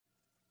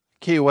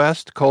Key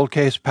West Cold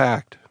Case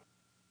Pact,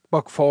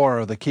 Book 4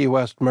 of the Key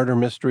West Murder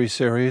Mystery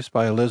Series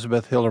by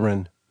Elizabeth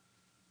Hilleren.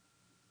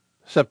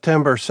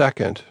 September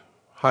 2nd,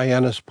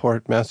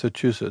 Hyannisport,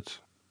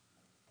 Massachusetts.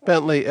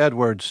 Bentley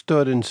Edwards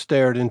stood and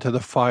stared into the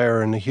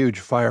fire in the huge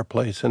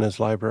fireplace in his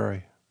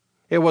library.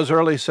 It was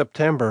early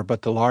September,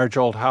 but the large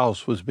old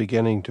house was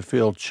beginning to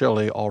feel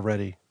chilly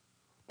already.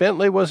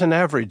 Bentley was an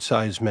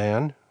average-sized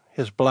man.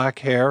 His black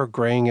hair,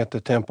 graying at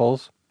the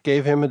temples,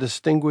 gave him a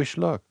distinguished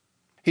look.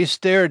 He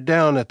stared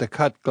down at the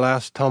cut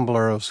glass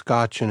tumbler of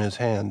scotch in his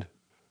hand,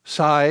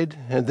 sighed,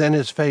 and then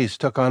his face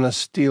took on a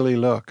steely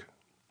look.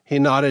 He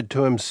nodded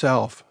to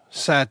himself,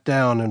 sat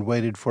down, and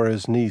waited for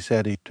his niece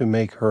Eddie to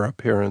make her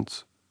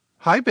appearance.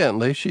 "Hi,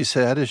 Bentley," she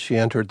said as she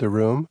entered the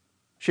room.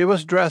 She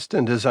was dressed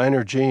in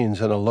designer jeans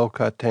and a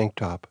low-cut tank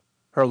top.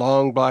 Her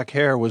long black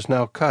hair was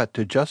now cut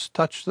to just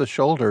touch the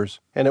shoulders,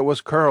 and it was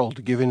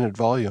curled, giving it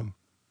volume.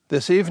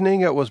 This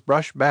evening it was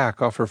brushed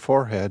back off her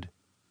forehead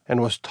and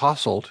was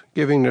tousled,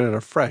 giving it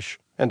a fresh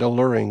and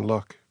alluring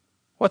look.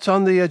 "What's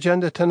on the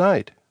agenda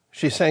tonight?"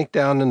 She sank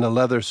down in the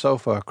leather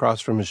sofa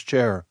across from his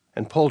chair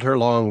and pulled her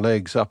long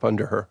legs up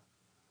under her.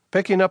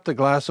 Picking up the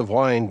glass of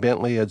wine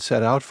Bentley had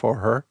set out for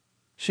her,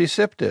 she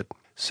sipped it,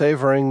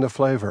 savoring the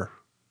flavor.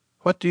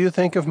 "What do you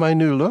think of my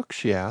new look?"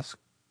 she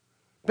asked.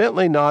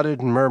 Bentley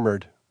nodded and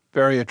murmured,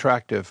 "Very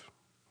attractive."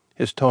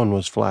 His tone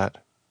was flat.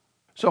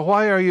 "So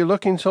why are you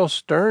looking so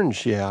stern?"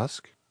 she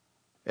asked.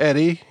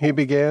 "Eddie," he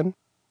began,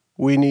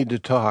 "we need to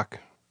talk."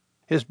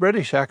 His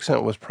British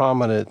accent was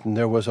prominent, and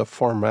there was a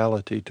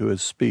formality to his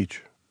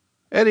speech.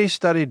 Eddie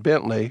studied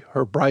Bentley,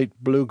 her bright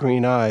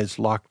blue-green eyes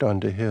locked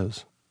onto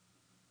his.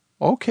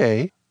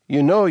 "Okay.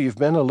 You know you've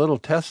been a little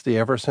testy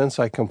ever since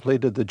I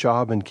completed the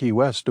job in Key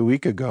West a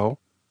week ago.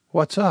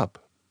 What's up?"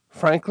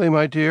 "Frankly,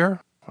 my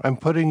dear, I'm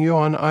putting you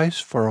on ice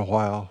for a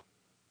while."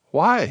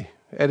 "Why?"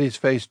 Eddie's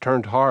face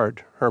turned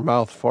hard, her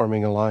mouth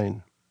forming a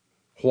line.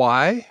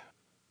 "Why?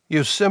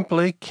 You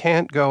simply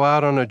can't go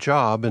out on a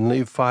job and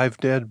leave 5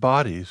 dead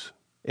bodies,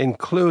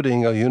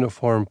 including a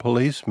uniformed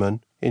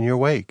policeman, in your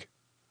wake.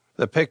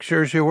 The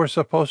pictures you were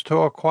supposed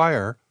to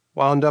acquire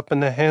wound up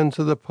in the hands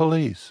of the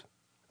police.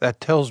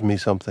 That tells me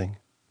something."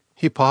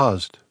 He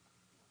paused.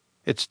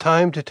 "It's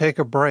time to take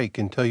a break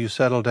until you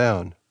settle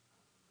down.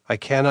 I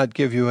cannot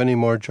give you any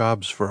more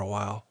jobs for a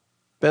while."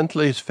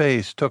 Bentley's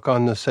face took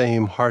on the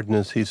same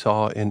hardness he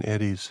saw in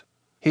Eddie's.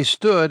 He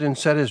stood and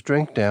set his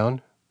drink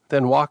down,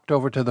 then walked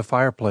over to the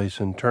fireplace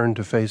and turned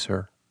to face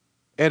her.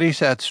 Eddie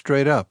sat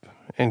straight up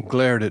and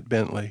glared at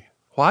Bentley.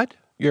 "What?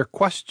 You're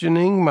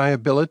questioning my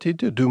ability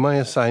to do my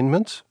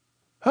assignments?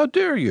 How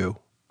dare you?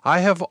 I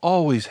have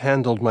always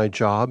handled my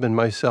job and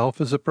myself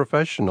as a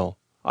professional.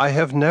 I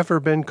have never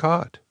been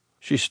caught."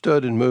 She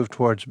stood and moved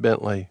towards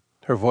Bentley.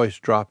 Her voice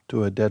dropped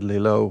to a deadly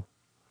low.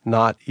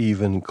 "Not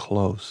even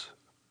close."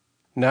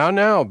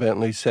 Now,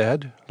 Bentley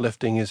said,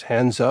 lifting his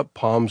hands up,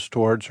 palms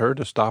towards her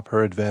to stop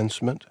her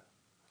advancement.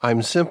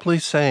 "I'm simply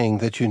saying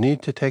that you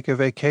need to take a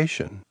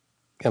vacation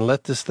and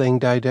let this thing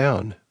die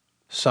down.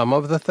 Some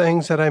of the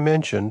things that I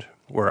mentioned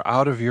were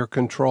out of your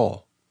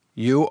control.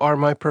 You are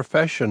my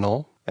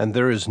professional, and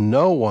there is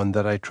no one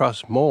that I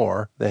trust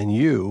more than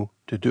you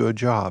to do a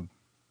job."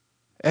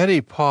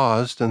 Eddie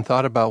paused and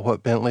thought about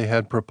what Bentley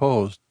had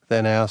proposed,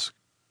 then asked,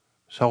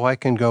 "So I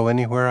can go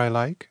anywhere I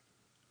like?"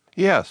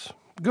 "Yes,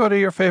 go to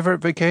your favorite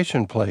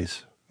vacation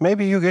place.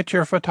 Maybe you get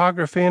your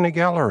photography in a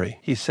gallery,"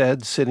 he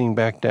said, sitting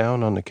back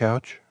down on the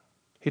couch.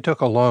 He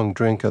took a long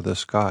drink of the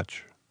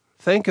scotch.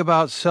 "Think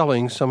about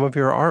selling some of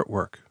your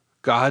artwork.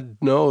 God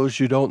knows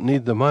you don't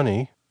need the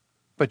money,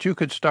 but you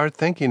could start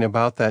thinking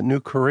about that new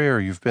career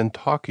you've been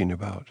talking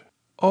about."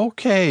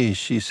 "Okay,"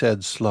 she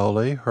said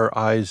slowly, her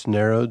eyes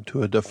narrowed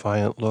to a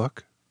defiant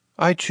look.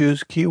 "I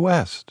choose Key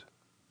West."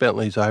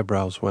 Bentley's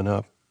eyebrows went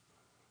up.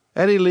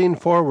 Eddie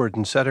leaned forward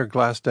and set her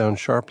glass down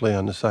sharply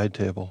on the side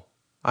table.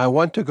 "I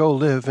want to go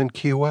live in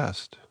Key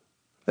West.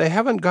 They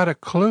haven't got a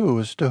clue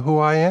as to who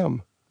I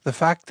am. The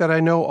fact that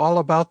I know all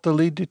about the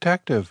lead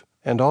detective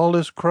and all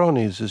his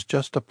cronies is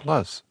just a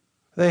plus.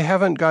 They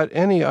haven't got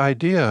any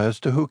idea as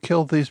to who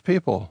killed these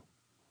people.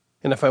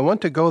 And if I want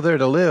to go there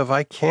to live,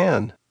 I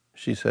can,"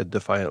 she said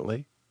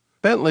defiantly.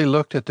 Bentley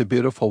looked at the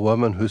beautiful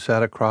woman who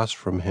sat across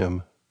from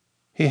him.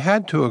 He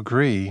had to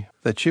agree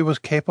that she was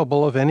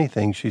capable of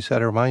anything she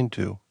set her mind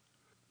to.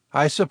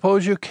 "I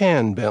suppose you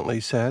can,"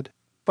 Bentley said,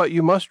 "but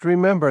you must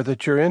remember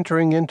that you're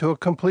entering into a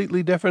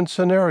completely different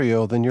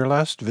scenario than your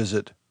last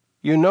visit.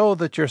 You know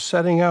that you're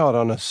setting out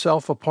on a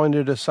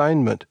self-appointed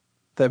assignment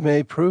that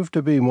may prove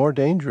to be more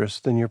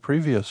dangerous than your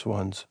previous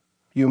ones.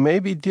 You may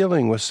be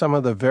dealing with some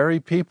of the very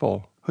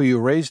people who you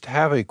raised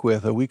havoc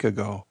with a week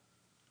ago.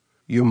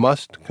 You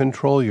must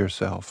control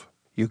yourself.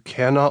 You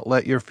cannot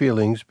let your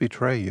feelings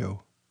betray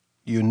you.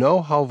 You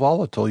know how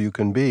volatile you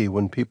can be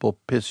when people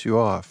piss you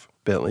off,"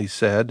 Bentley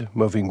said,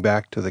 moving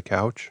back to the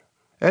couch.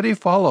 Eddie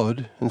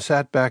followed and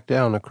sat back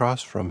down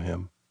across from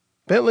him.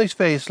 Bentley's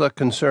face looked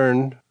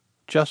concerned.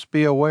 "Just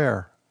be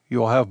aware. You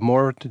will have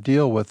more to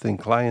deal with than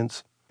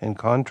clients and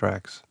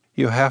contracts.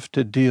 You have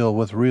to deal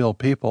with real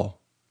people.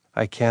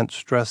 I can't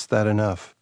stress that enough."